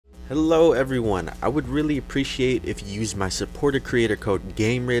Hello everyone, I would really appreciate if you use my supporter creator code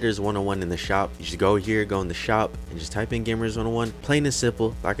GameRaiders101 in the shop. You just go here, go in the shop, and just type in GameRaiders101. Plain and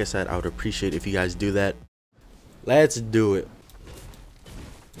simple. Like I said, I would appreciate if you guys do that. Let's do it.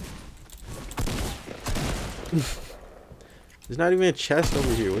 There's not even a chest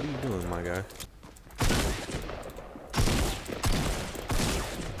over here. What are you doing, my guy?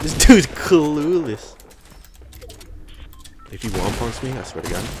 This dude's clueless. If he one-punks me, I swear to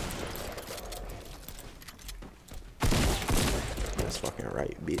God. That's fucking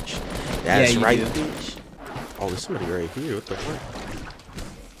right, bitch. That's right, bitch. Oh, there's somebody right here. What the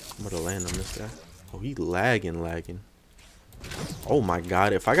fuck? I'm gonna land on this guy. Oh, he lagging. Oh my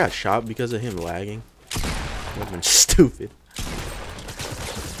God, if I got shot because of him lagging, that would've been stupid.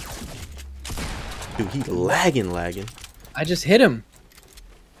 Dude, he lagging. I just hit him.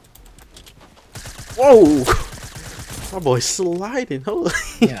 Whoa! My boy's sliding. Holy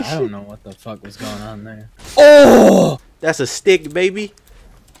yeah, I don't know what the fuck was going on there. Oh! That's a stick, baby.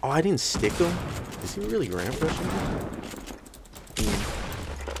 Oh, I didn't stick him. Is he really ramp rushing me?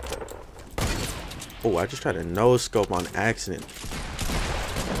 Oh, I just tried to no-scope on accident.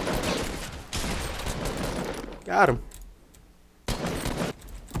 Got him.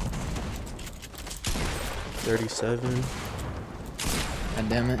 37. God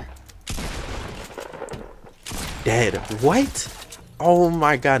damn it. Dead. What? Oh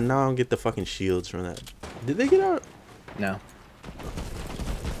my God, now I don't get the fucking shields from that. Did they get out? No.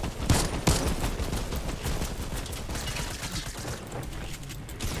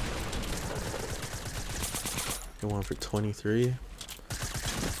 Get one for 23.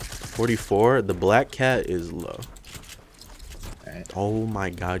 44. The black cat is low. Alright. Oh my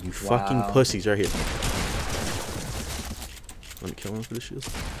God, you fucking pussies right here. Let me kill him for the shields.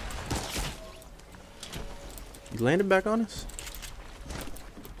 You landed back on us?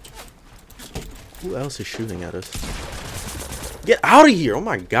 Who else is shooting at us? Get out of here! Oh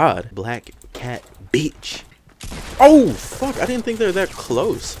my God. Black cat bitch. Oh fuck, I didn't think they were that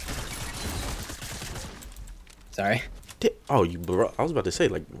close. Sorry. Oh, you bro. I was about to say,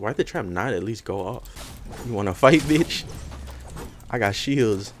 like, why'd the trap not at least go off? You wanna fight, bitch? I got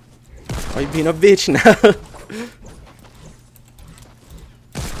shields. Why you being a bitch now?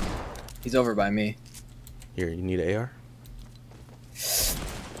 He's over by me. Here, you need an AR?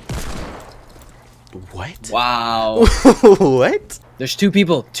 What? Wow. What? There's two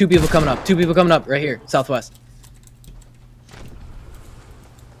people coming up. Two people coming up right here, southwest.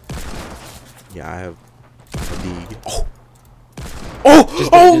 Yeah, I have a dig.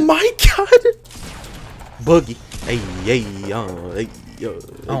 Oh my God! Boogie. Hey, yo.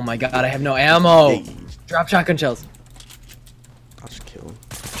 Oh my God, I have no ammo. Hey. Drop shotgun shells. I'll just kill him.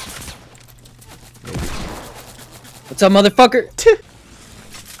 What's up, motherfucker?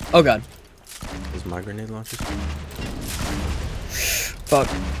 Oh God. Is my grenade launcher? Fuck.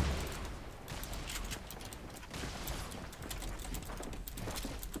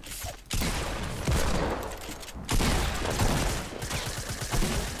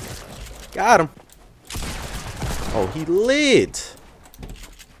 Got him. Oh, he lit.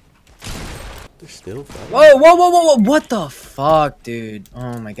 They're still fighting. Whoa. What the fuck, dude?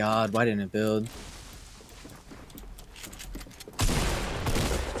 Oh my God, why didn't it build?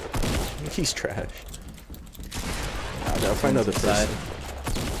 He's trash. I'll find another person.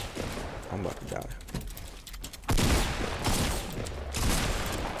 I'm about to die.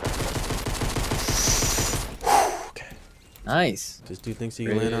 Okay. Nice. This dude thinks he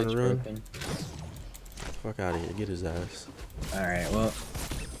can land on the run. Fuck out of here. Get his ass. Alright, well.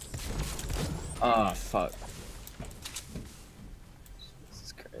 Oh, fuck.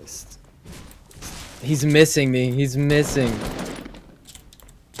 Jesus Christ. He's missing me. He's missing.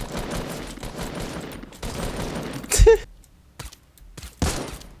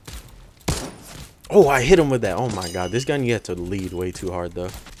 Oh, I hit him with that. Oh my God. This gun, you have to lead way too hard, though.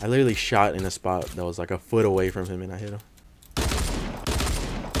 I literally shot in a spot that was like a foot away from him, and I hit him.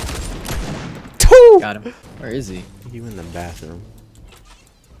 Got him. Where is he? He in the bathroom.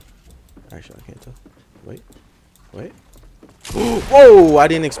 Actually, I can't tell. Wait. Whoa! I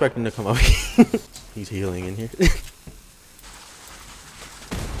didn't expect him to come up. He's healing in here.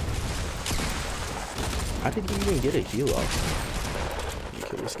 How did he even get a heal off? Let me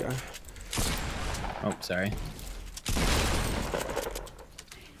kill this guy. Oh, sorry.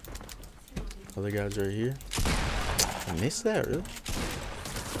 Other guys right here. I missed that, really?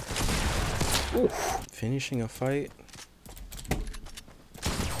 Ooh. Finishing a fight.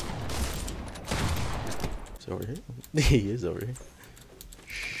 He's over here. He is over here.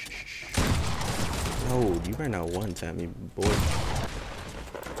 No, you better not one-tap me, boy.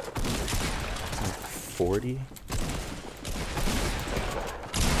 40.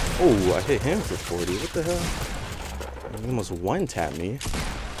 Oh, I hit him for 40. What the hell? He almost one-tapped me.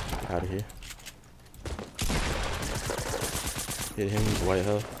 Get out of here. Hit him, he's white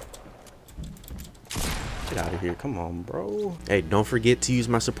health. Get out of here. Come on, bro. Hey, don't forget to use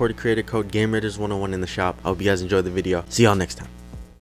my supported creator code GameRaiders101 in the shop. I hope you guys enjoyed the video. See y'all next time.